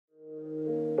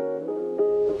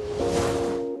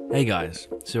Hey guys,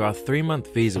 so our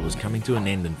 3-month visa was coming to an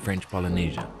end in French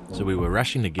Polynesia, so we were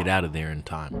rushing to get out of there in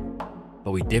time.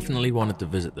 But we definitely wanted to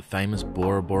visit the famous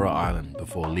Bora Bora island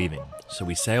before leaving, so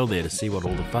we sailed there to see what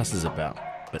all the fuss is about,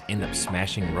 but end up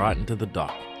smashing right into the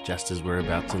dock just as we're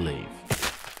about to leave.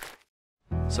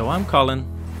 So I'm Colin,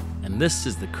 and this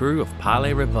is the crew of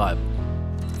Parlay Revival.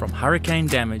 From hurricane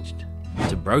damaged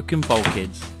to broken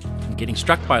bulkheads and getting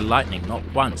struck by lightning not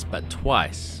once but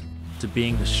twice, to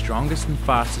being the strongest and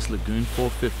fastest Lagoon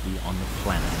 450 on the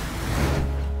planet.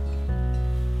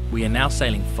 We are now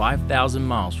sailing 5,000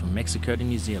 miles from Mexico to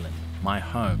New Zealand, my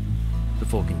home,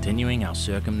 before continuing our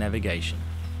circumnavigation.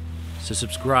 So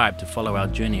subscribe to follow our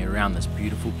journey around this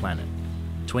beautiful planet.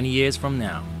 20 years from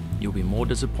now, you'll be more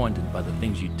disappointed by the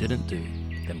things you didn't do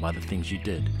than by the things you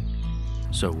did.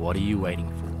 So what are you waiting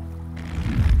for?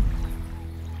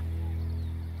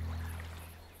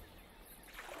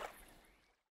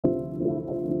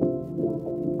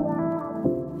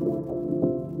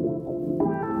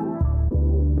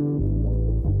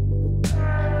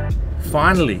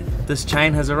 Finally, this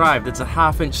chain has arrived. It's a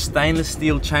 1/2-inch stainless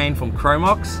steel chain from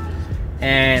Chromox,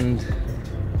 and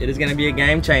it is going to be a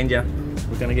game changer.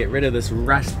 We're going to get rid of this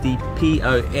rusty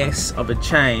POS of a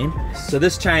chain. So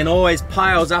this chain always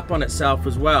piles up on itself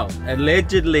as well.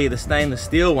 Allegedly, the stainless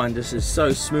steel one just is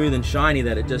so smooth and shiny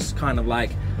that it just kind of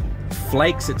like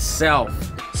flakes itself.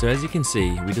 So as you can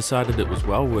see, we decided it was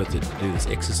well worth it to do this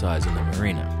exercise in the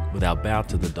marina with our bow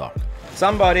to the dock.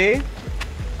 Somebody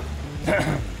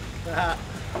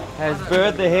has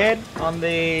burred the head on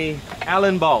the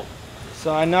Allen bolt.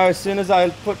 So I know as soon as I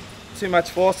put too much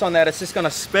force on that, it's just gonna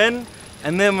spin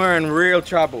and then we're in real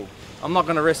trouble. I'm not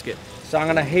gonna risk it. So I'm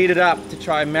gonna heat it up to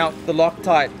try and melt the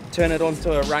Loctite, turn it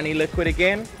onto a runny liquid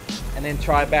again, and then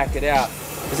try back it out.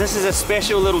 Because this is a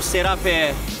special little setup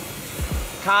here.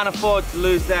 Can't afford to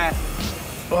lose that.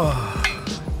 Oh.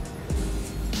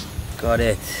 Got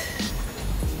it.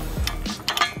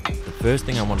 The first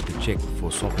thing I wanted to check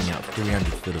before swapping out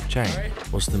 300 foot of chain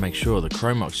was to make sure the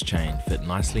Chromox chain fit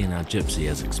nicely in our Gypsy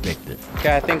as expected.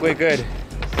 Okay, I think we're good.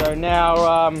 So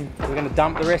now we're going to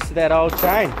dump the rest of that old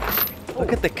chain.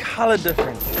 Look at the color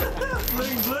difference.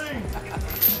 Bling bling.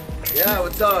 Yeah,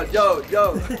 what's up? Yo,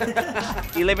 yo.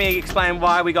 Let me explain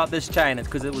why we got this chain. It's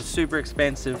because it was super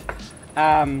expensive.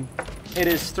 It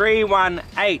is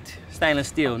 318 stainless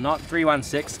steel, not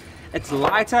 316. It's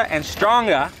lighter and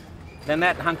stronger than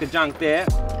that hunk of junk there.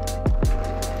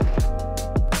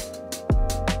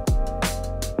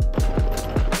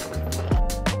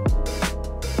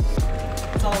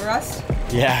 It's all rust?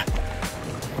 Yeah.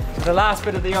 So the last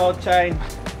bit of the old chain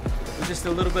was just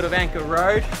a little bit of anchor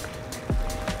road.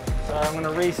 So I'm going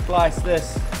to re-splice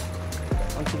this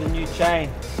onto the new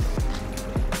chain.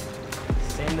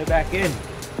 Send it back in.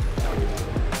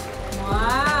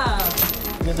 Wow.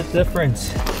 Look at the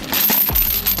difference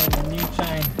between the new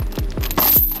chain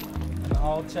and the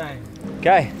old chain.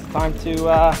 Okay, it's time to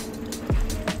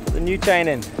put the new chain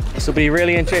in. This will be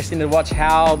really interesting to watch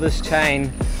how this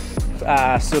chain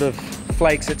sort of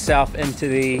flakes itself into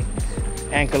the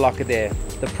anchor locker there.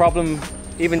 The problem,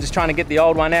 even just trying to get the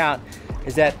old one out,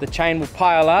 is that the chain will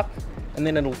pile up and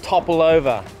then it'll topple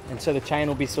over, and so the chain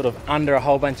will be sort of under a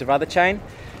whole bunch of other chain,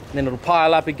 and then it'll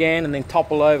pile up again and then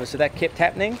topple over. So that kept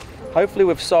happening. Hopefully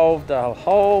we've solved a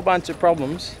whole bunch of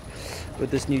problems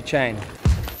with this new chain.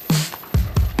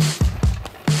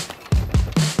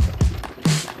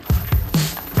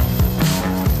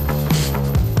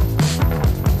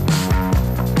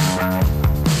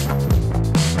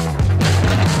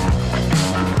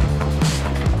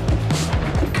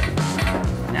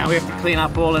 Now we have to clean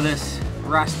up all of this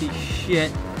rusty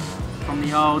shit from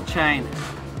the old chain.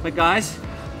 But guys,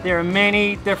 there are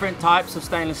many different types of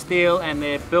stainless steel and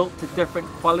they're built to different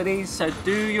qualities. So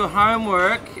do your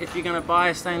homework if you're gonna buy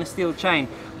a stainless steel chain.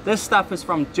 This stuff is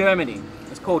from Germany.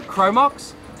 It's called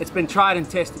Chromox. It's been tried and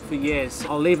tested for years.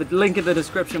 I'll leave a link in the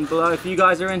description below if you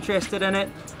guys are interested in it.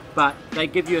 But they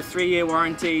give you a 3-year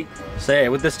warranty. So yeah,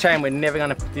 with this chain, we're never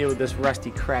gonna deal with this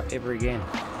rusty crap ever again.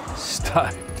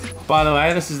 Stoked. By the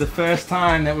way, this is the first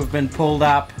time that we've been pulled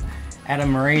up at a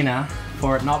marina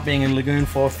for it not being in Lagoon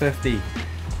 450.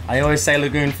 I always say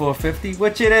Lagoon 450,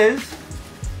 which it is.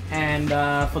 And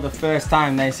for the first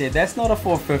time they said, that's not a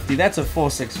 450, that's a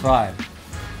 465.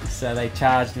 So they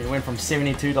charged me, it went from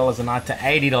 $72 a night to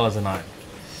 $80 a night.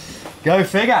 Go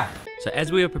figure. So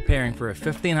as we were preparing for a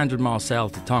 1,500 mile sail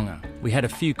to Tonga, we had a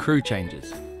few crew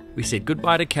changes. We said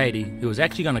goodbye to Katie, who was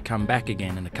actually going to come back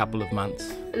again in a couple of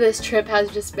months. This trip has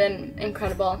just been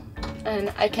incredible,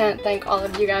 and I can't thank all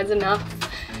of you guys enough.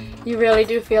 You really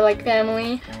do feel like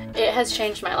family. It has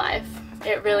changed my life.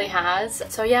 It really has.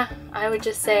 So yeah, I would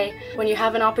just say when you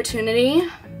have an opportunity,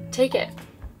 take it.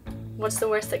 What's the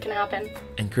worst that can happen?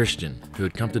 And Christian, who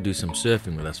had come to do some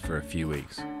surfing with us for a few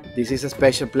weeks. This is a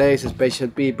special place, a special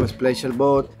people, a special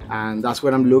boat, and that's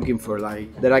what I'm looking for,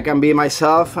 like that I can be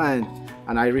myself and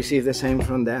I receive the same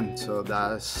from them. So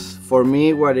that's, for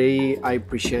me, what I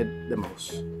appreciate the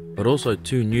most. But also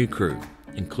 2 new crew,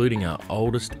 including our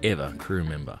oldest ever crew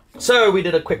member. So we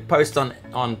did a quick post on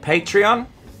Patreon,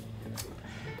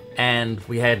 and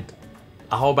we had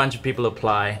a whole bunch of people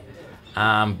apply,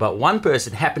 but one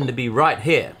person happened to be right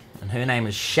here, and her name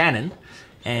is Shannon,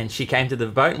 and she came to the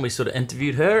boat and we sort of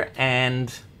interviewed her,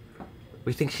 and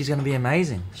we think she's gonna be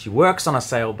amazing. She works on a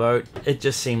sailboat. It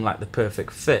just seemed like the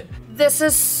perfect fit. This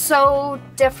is so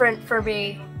different for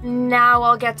me. Now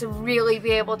I'll get to really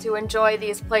be able to enjoy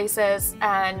these places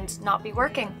and not be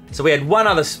working. So we had one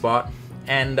other spot,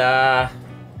 and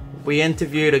we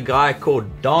interviewed a guy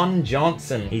called Don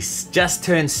Johnson. He's just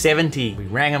turned 70. We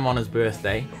rang him on his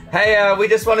birthday. Hey, we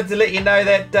just wanted to let you know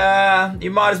that you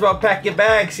might as well pack your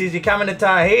bags because you're coming to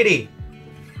Tahiti.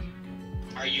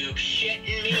 Are you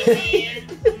shitting me,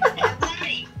 man?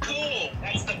 Alright, cool.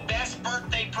 That's the best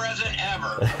birthday present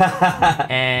ever.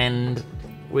 And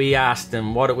we asked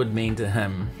him what it would mean to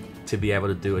him to be able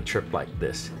to do a trip like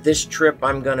this. This trip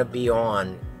I'm gonna be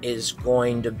on is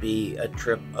going to be a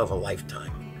trip of a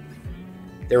lifetime.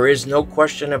 There is no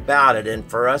question about it, and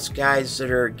for us guys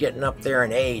that are getting up there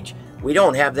in age, we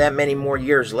don't have that many more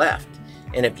years left.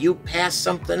 And if you pass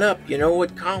something up, you know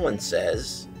what Colin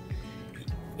says,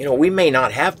 you know, we may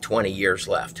not have 20 years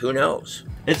left, who knows?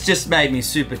 It's just made me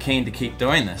super keen to keep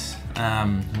doing this.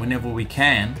 Whenever we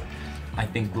can, I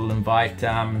think we'll invite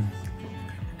our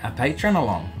patron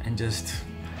along, and just,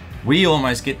 we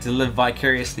almost get to live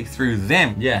vicariously through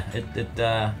them. Yeah,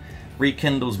 it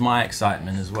rekindles my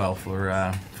excitement as well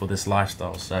for this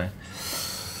lifestyle. So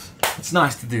it's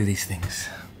nice to do these things.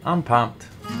 I'm pumped.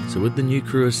 So with the new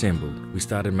crew assembled, we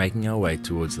started making our way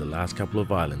towards the last couple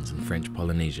of islands in French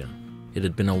Polynesia. It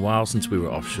had been a while since we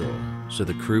were offshore, so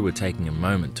the crew were taking a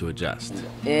moment to adjust.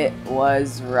 It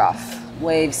was rough.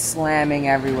 Waves slamming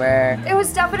everywhere. It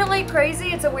was definitely crazy.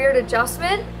 It's a weird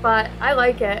adjustment, but I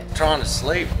like it. Trying to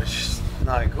sleep is just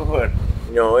not good.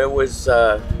 You know, it was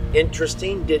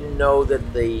interesting. Didn't know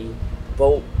that the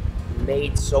boat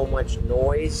made so much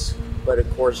noise, but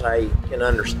of course I can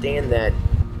understand that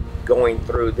going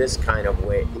through this kind of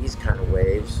these kind of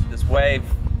waves. This wave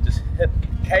just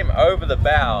came over the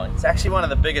bow. It's actually one of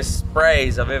the biggest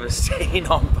sprays I've ever seen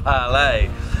on Parlay.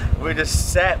 We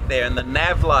just sat there and the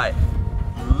nav light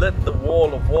lit the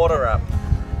wall of water up,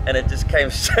 and it just came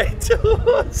straight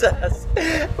towards us.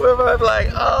 We're both like,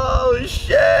 oh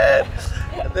shit!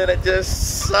 And then it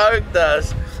just soaked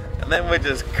us, and then we're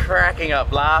just cracking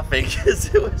up laughing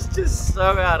because it was just so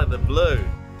out of the blue.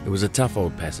 It was a tough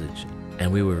old passage,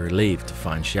 and we were relieved to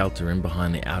find shelter in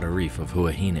behind the outer reef of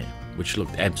Huahine, which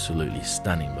looked absolutely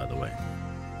stunning, by the way.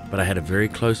 But I had a very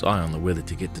close eye on the weather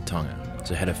to get to Tonga,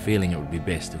 so I had a feeling it would be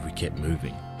best if we kept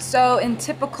moving. So in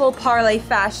typical Parlay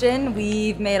fashion,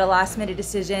 we've made a last-minute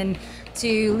decision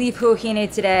to leave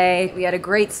Huahine today. We had a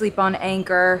great sleep on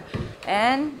anchor,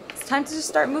 and it's time to just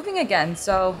start moving again,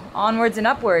 so onwards and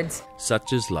upwards.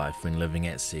 Such is life when living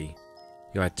at sea.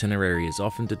 Your itinerary is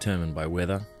often determined by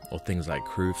weather, or things like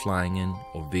crew flying in,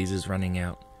 or visas running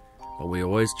out, but we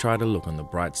always try to look on the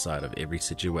bright side of every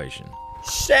situation.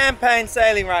 Champagne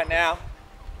sailing right now.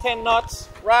 10 knots,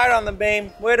 right on the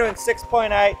beam. We're doing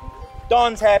 6.8.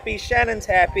 Don's happy, Shannon's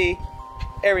happy.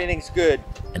 Everything's good.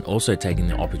 And also taking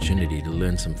the opportunity to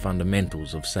learn some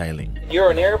fundamentals of sailing.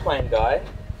 You're an airplane guy.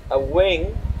 A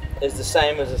wing is the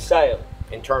same as a sail.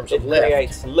 In terms of It lift.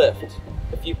 creates lift.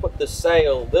 If you put the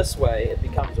sail this way, it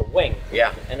becomes a wing.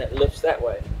 Yeah. And it lifts that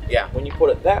way. Yeah. When you put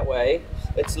it that way,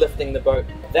 it's lifting the boat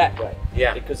that way.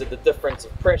 Yeah. Because of the difference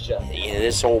of pressure. Yeah,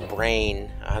 this old brain,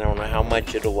 I don't know how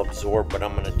much it'll absorb, but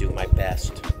I'm gonna do my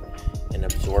best and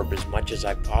absorb as much as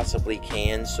I possibly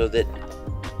can so that,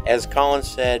 as Colin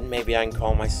said, maybe I can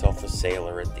call myself a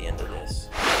sailor at the end of this.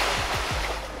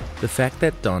 The fact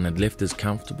that Don had left his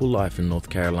comfortable life in North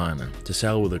Carolina to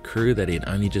sail with a crew that he had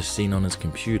only just seen on his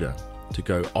computer, to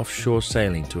go offshore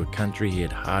sailing to a country he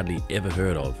had hardly ever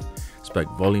heard of, spoke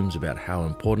volumes about how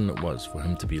important it was for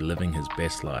him to be living his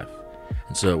best life,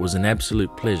 and so it was an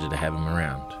absolute pleasure to have him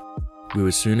around. We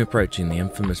were soon approaching the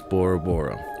infamous Bora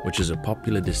Bora, which is a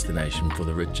popular destination for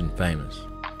the rich and famous,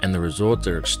 and the resorts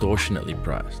are extortionately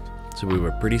priced, so we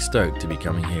were pretty stoked to be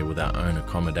coming here with our own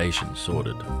accommodation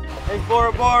sorted. There's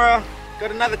Bora Bora.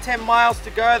 Got another 10 miles to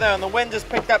go though, and the wind just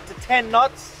picked up to 10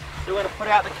 knots. So we're gonna put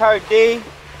out the code D,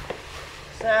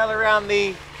 sail around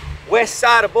the west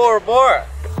side of Bora Bora.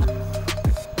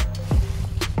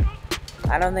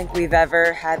 I don't think we've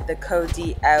ever had the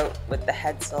Cody out with the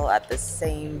headsail at the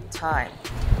same time.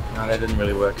 No, that didn't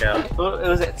really work out. I thought it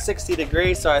was at 60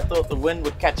 degrees, so I thought the wind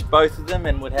would catch both of them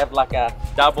and would have like a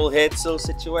double headsail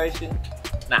situation.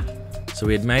 Nah. So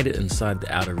we had made it inside the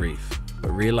outer reef,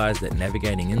 but realized that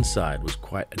navigating inside was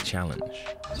quite a challenge.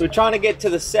 So we're trying to get to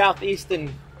the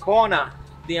southeastern corner.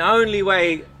 The only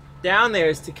way down there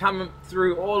is to come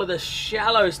through all of the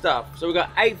shallow stuff. So we've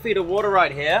got 8 feet of water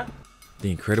right here. The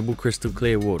incredible crystal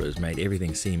clear waters made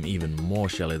everything seem even more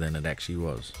shallow than it actually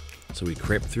was. So we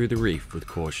crept through the reef with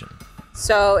caution.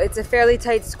 So it's a fairly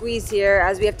tight squeeze here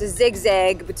as we have to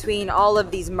zigzag between all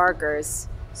of these markers.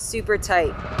 Super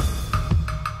tight.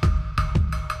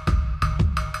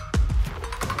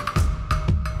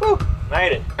 Whew,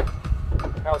 made it.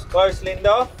 That was close,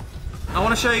 Lindo. I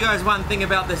want to show you guys one thing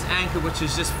about this anchor, which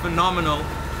is just phenomenal.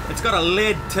 It's got a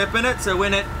lead tip in it, so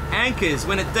when it anchors,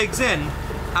 when it digs in,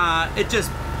 it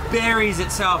just buries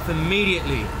itself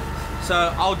immediately.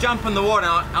 So I'll jump in the water,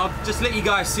 I'll just let you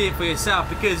guys see it for yourself,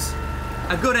 because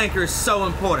a good anchor is so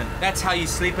important. That's how you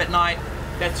sleep at night,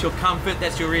 that's your comfort,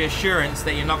 that's your reassurance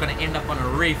that you're not going to end up on a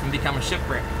reef and become a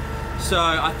shipwreck. So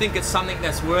I think it's something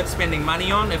that's worth spending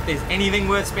money on. If there's anything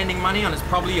worth spending money on, it's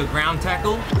probably your ground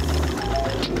tackle.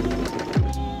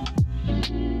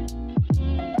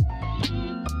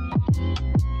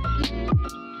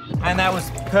 And that was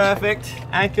perfect.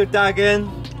 Anchor dug in,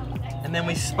 and then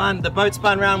we spun, the boat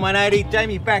spun around 180.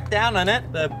 Jamie backed down on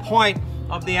it. The point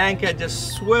of the anchor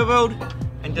just swiveled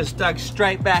and just dug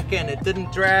straight back in. It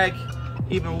didn't drag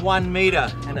even 1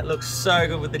 meter, and it looks so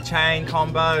good with the chain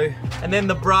combo. And then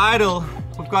the bridle,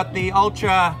 we've got the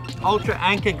ultra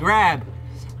anchor grab,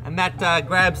 and that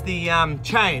grabs the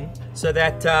chain so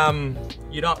that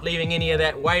you're not leaving any of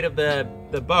that weight of the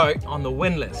boat on the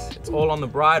windlass. It's all on the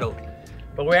bridle.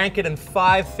 But we're anchored in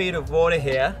 5 feet of water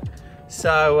here,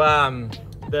 so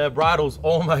the bridle's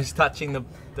almost touching the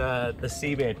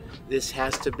seabed. This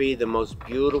has to be the most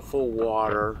beautiful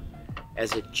water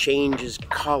as it changes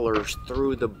colors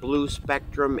through the blue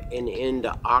spectrum and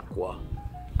into aqua.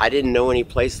 I didn't know any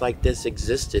place like this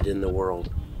existed in the world.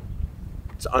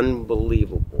 It's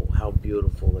unbelievable how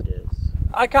beautiful it is.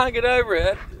 I can't get over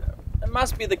it. It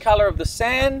must be the color of the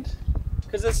sand,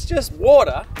 because it's just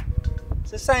water.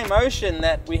 It's the same ocean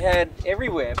that we had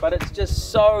everywhere, but it's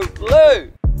just so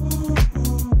blue.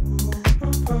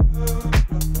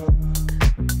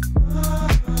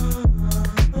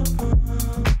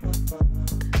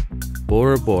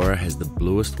 Bora Bora has the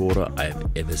bluest water I have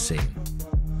ever seen.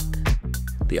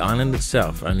 The island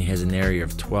itself only has an area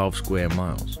of 12 square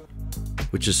miles,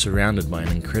 which is surrounded by an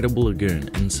incredible lagoon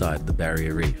inside the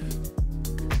barrier reef.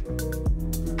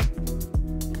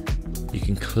 You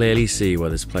can clearly see why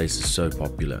this place is so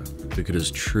popular, because it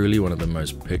is truly one of the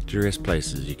most picturesque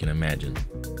places you can imagine.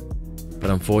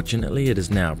 But unfortunately, it is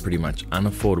now pretty much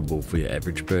unaffordable for your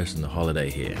average person to holiday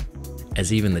here,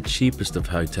 as even the cheapest of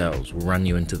hotels will run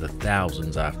you into the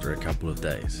thousands after a couple of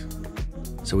days.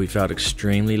 So we felt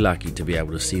extremely lucky to be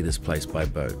able to see this place by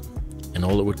boat, and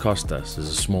all it would cost us is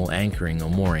a small anchoring or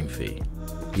mooring fee.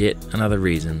 Yet another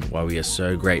reason why we are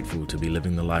so grateful to be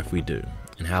living the life we do,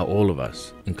 and how all of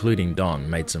us, including Don,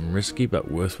 made some risky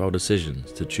but worthwhile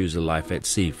decisions to choose a life at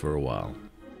sea for a while.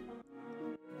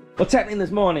 What's happening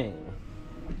this morning?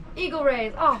 Eagle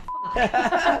rays. Oh,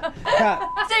 Cut.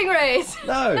 stingrays.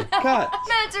 No, cut.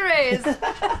 Manta rays.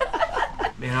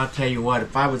 Man, I'll tell you what,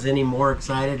 if I was any more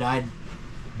excited, I'd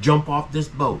jump off this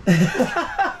boat.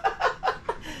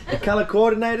 You color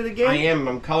coordinated again? I am,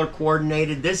 I'm color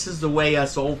coordinated. This is the way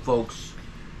us old folks,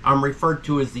 I'm referred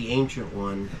to as the ancient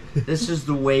one. This is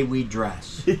the way we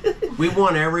dress. We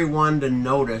want everyone to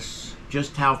notice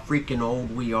just how freaking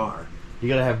old we are. You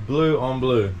gotta have blue on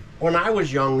blue. When I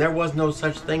was young, there was no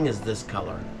such thing as this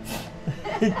color.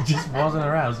 It just wasn't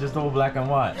around, it was just all black and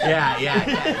white. Yeah.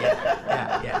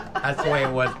 That's the way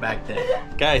it was back then.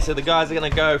 Okay, so the guys are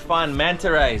gonna go find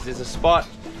manta rays. There's a spot,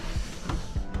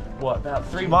 what, about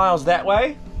 3 miles that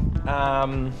way,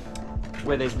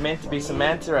 where there's meant to be some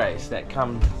manta rays that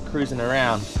come cruising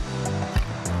around.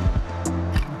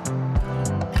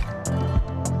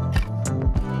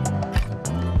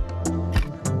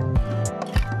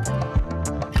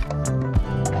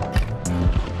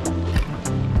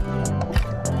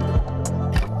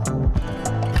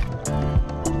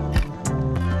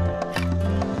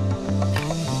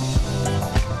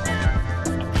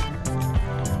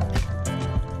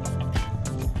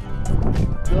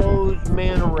 Those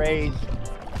manta rays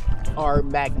are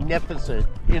magnificent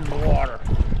in the water.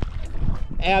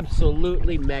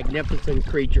 Absolutely magnificent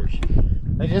creatures.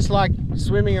 They're just like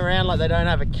swimming around like they don't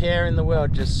have a care in the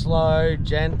world, just slow,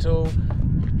 gentle,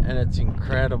 and it's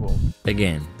incredible.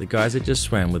 Again, the guys had just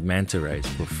swam with manta rays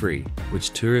for free,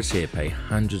 which tourists here pay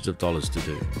hundreds of dollars to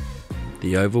do.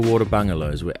 The overwater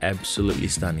bungalows were absolutely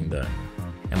stunning though,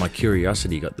 and my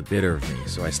curiosity got the better of me,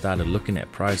 so I started looking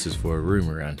at prices for a room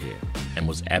around here and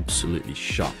was absolutely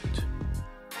shocked.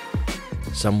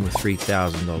 Some were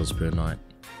 $3,000 per night,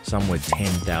 some were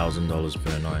 $10,000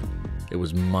 per night. It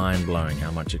was mind-blowing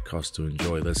how much it cost to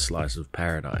enjoy this slice of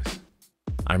paradise.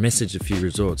 I messaged a few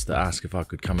resorts to ask if I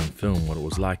could come and film what it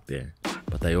was like there,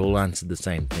 but they all answered the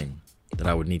same thing, that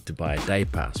I would need to buy a day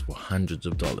pass for hundreds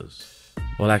of dollars.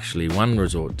 Well, actually, one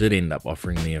resort did end up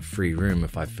offering me a free room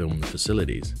if I filmed the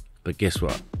facilities, but guess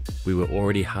what? We were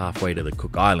already halfway to the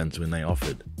Cook Islands when they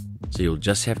offered, so you'll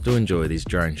just have to enjoy these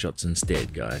drone shots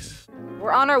instead, guys.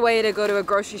 We're on our way to go to a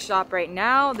grocery shop right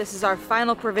now. This is our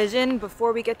final provision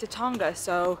before we get to Tonga,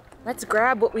 so let's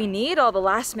grab what we need, all the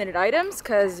last minute items,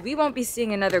 because we won't be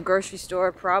seeing another grocery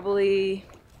store probably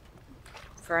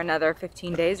for another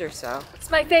 15 days or so. It's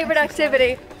my favorite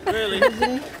activity. Really?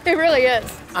 It really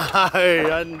is. Oh,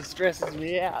 it stresses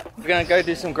me out. We're gonna go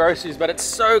do some groceries, but it's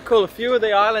so cool. A few of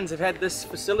the islands have had this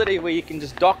facility where you can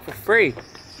just dock for free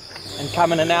and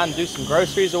come in and out and do some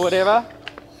groceries or whatever.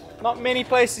 Not many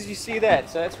places you see that,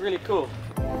 so that's really cool.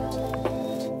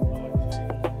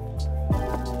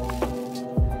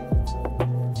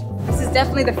 This is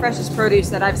definitely the freshest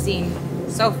produce that I've seen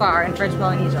so far in French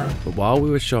Polynesia. But while we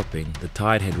were shopping, the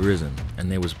tide had risen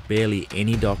and there was barely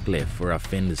any dock left for our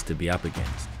fenders to be up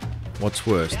against. What's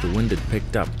worse, the wind had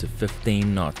picked up to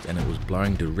 15 knots and it was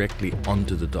blowing directly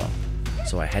onto the dock,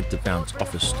 so I had to bounce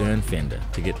off a stern fender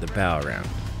to get the bow around.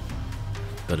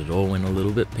 But it all went a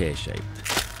little bit pear-shaped.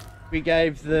 We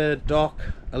gave the dock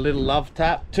a little love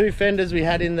tap. 2 fenders we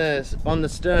had on the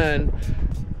stern,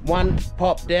 one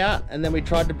popped out and then we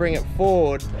tried to bring it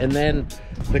forward and then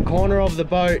the corner of the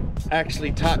boat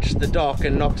actually touched the dock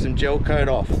and knocked some gel coat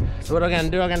off. So what I'm going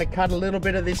to do, I'm going to cut a little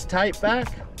bit of this tape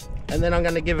back and then I'm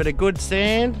going to give it a good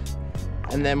sand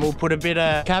and then we'll put a bit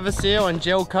of Cavasil and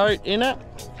gel coat in it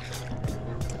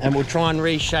and we'll try and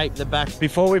reshape the back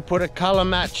before we put a colour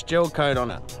match gel coat on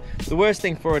it. The worst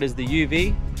thing for it is the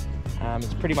UV.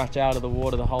 It's pretty much out of the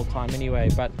water the whole time anyway,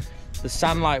 but the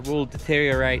sunlight will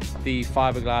deteriorate the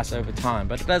fiberglass over time,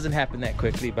 but it doesn't happen that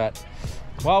quickly. But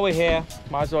while we're here,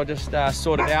 might as well just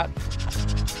sort it out.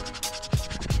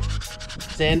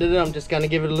 Sanded it, I'm just going to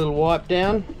give it a little wipe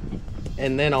down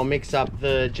and then I'll mix up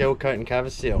the gel coat and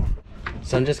Cavasil.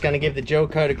 So I'm just going to give the gel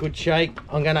coat a good shake.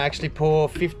 I'm going to actually pour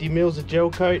 50 mils of gel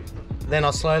coat, then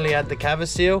I'll slowly add the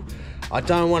Cavasil. I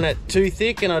don't want it too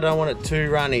thick and I don't want it too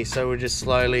runny, so we'll just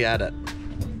slowly add it.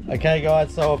 Okay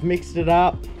guys, so I've mixed it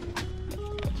up,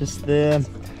 just there.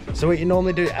 So what you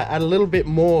normally do, add a little bit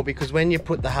more because when you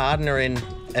put the hardener in,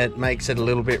 it makes it a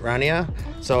little bit runnier.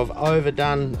 So I've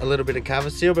overdone a little bit of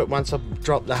Cavasil, but once I've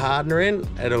dropped the hardener in,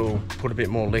 it'll put a bit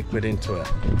more liquid into it.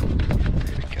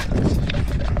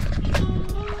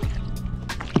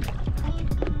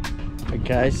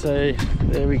 Okay, so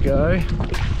there we go.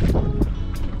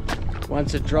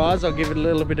 Once it dries, I'll give it a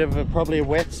little bit of probably a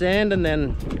wet sand and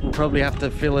then we'll probably have to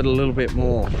fill it a little bit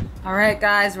more. All right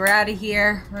guys, we're out of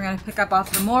here. We're gonna pick up off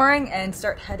the mooring and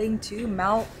start heading to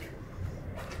where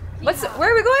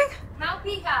are we going?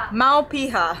 Maupiha.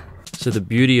 Maupiha. So the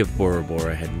beauty of Bora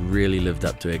Bora had really lived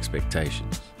up to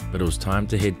expectations, but it was time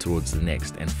to head towards the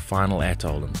next and final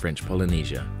atoll in French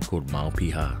Polynesia called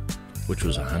Maupiha, which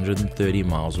was 130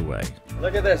 miles away.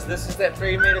 Look at this is that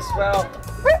 3-meter swell.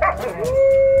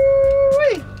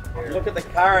 Look at the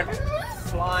current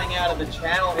flying out of the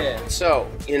channel here. So,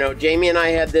 you know, Jamie and I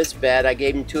had this bet. I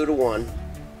gave him 2 to 1,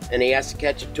 and he has to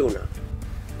catch a tuna.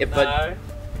 He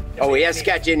has to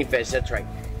catch any fish, that's right.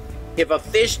 If a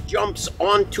fish jumps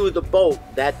onto the boat,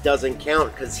 that doesn't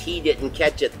count because he didn't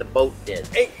catch it, the boat did.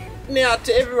 Hey, now,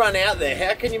 to everyone out there,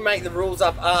 how can you make the rules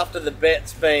up after the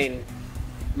bet's been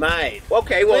made?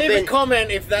 Okay, well leave a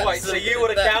comment if that's... Wait, so you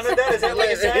would have counted that? Is that what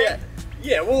you're saying?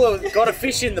 Yeah, well, I got a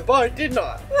fish in the boat, didn't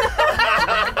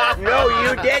I? No,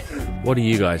 you didn't. What do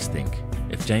you guys think?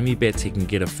 If Jamie bets he can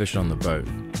get a fish on the boat,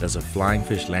 does a flying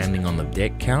fish landing on the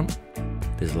deck count?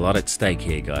 There's a lot at stake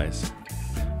here, guys.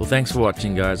 Well, thanks for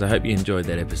watching, guys. I hope you enjoyed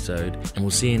that episode, and we'll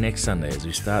see you next Sunday as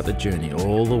we start the journey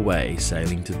all the way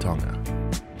sailing to Tonga.